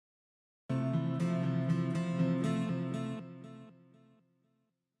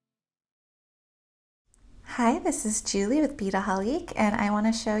Hi, this is Julie with Beadaholique, and I want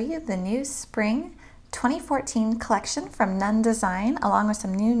to show you the new Spring 2014 collection from Nunn Design, along with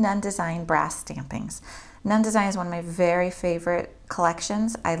some new Nunn Design brass stampings. Nunn Design is one of my very favorite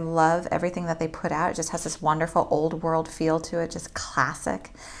collections. I love everything that they put out. It just has this wonderful old world feel to it, just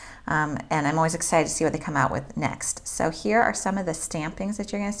classic. And I'm always excited to see what they come out with next. So here are some of the stampings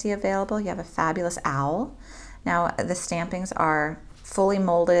that you're going to see available. You have a fabulous owl. Now the stampings are fully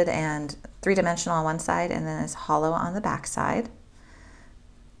molded and three-dimensional on one side, and then it's hollow on the back side.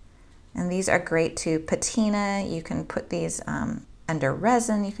 And these are great to patina. You can put these under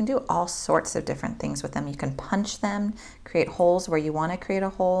resin. You can do all sorts of different things with them. You can punch them, create holes where you want to create a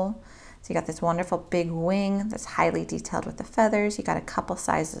hole. So you got this wonderful big wing that's highly detailed with the feathers. You got a couple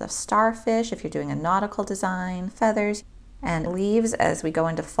sizes of starfish if you're doing a nautical design, feathers, and leaves as we go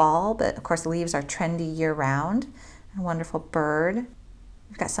into fall, but of course leaves are trendy year-round. A wonderful bird.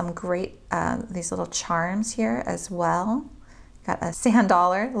 We've got some great, these little charms here as well. Got a sand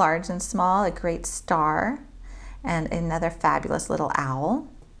dollar, large and small, a great star, and another fabulous little owl.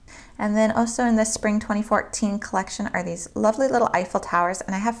 And then also in the Spring 2014 collection are these lovely little Eiffel Towers,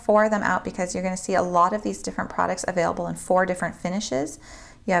 and I have 4 of them out because you're going to see a lot of these different products available in 4 different finishes.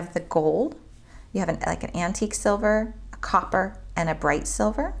 You have the gold, you have like an antique silver, a copper, and a bright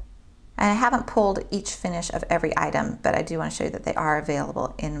silver. And I haven't pulled each finish of every item, but I do want to show you that they are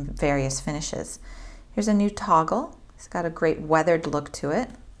available in various finishes. Here's a new toggle. It's got a great weathered look to it.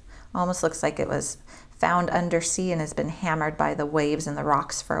 Almost looks like it was found undersea and has been hammered by the waves and the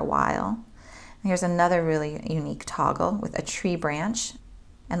rocks for a while. And here's another really unique toggle with a tree branch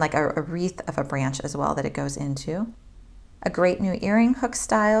and like a wreath of a branch as well that it goes into. A great new earring hook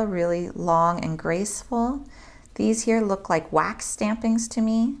style, really long and graceful. These here look like wax stampings to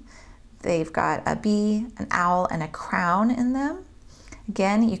me. They've got a bee, an owl, and a crown in them.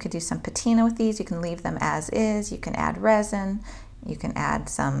 Again, you could do some patina with these. You can leave them as is. You can add resin. You can add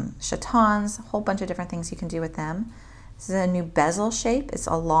some chatons, a whole bunch of different things you can do with them. This is a new bezel shape. It's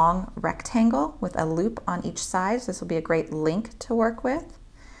a long rectangle with a loop on each side. So this will be a great link to work with.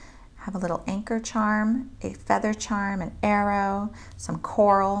 Have a little anchor charm, a feather charm, an arrow, some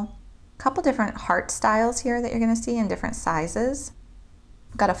coral. A couple different heart styles here that you're going to see in different sizes.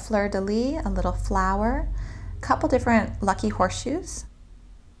 Got a fleur-de-lis, a little flower, a couple different lucky horseshoes.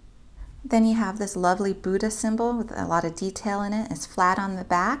 Then you have this lovely Buddha symbol with a lot of detail in it. It's flat on the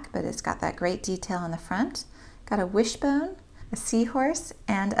back, but it's got that great detail on the front. Got a wishbone, a seahorse,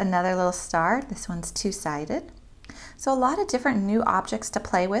 and another little star. This one's two-sided. So a lot of different new objects to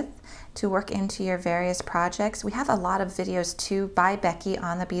play with to work into your various projects. We have a lot of videos too by Becky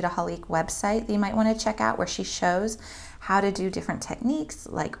on the Beadaholique website that you might want to check out, where she shows how to do different techniques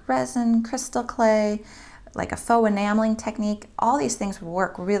like resin, crystal clay, like a faux enameling technique. All these things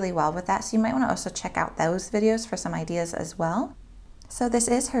work really well with that, so you might want to also check out those videos for some ideas as well. So this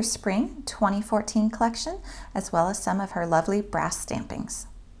is her Spring 2014 collection, as well as some of her lovely brass stampings.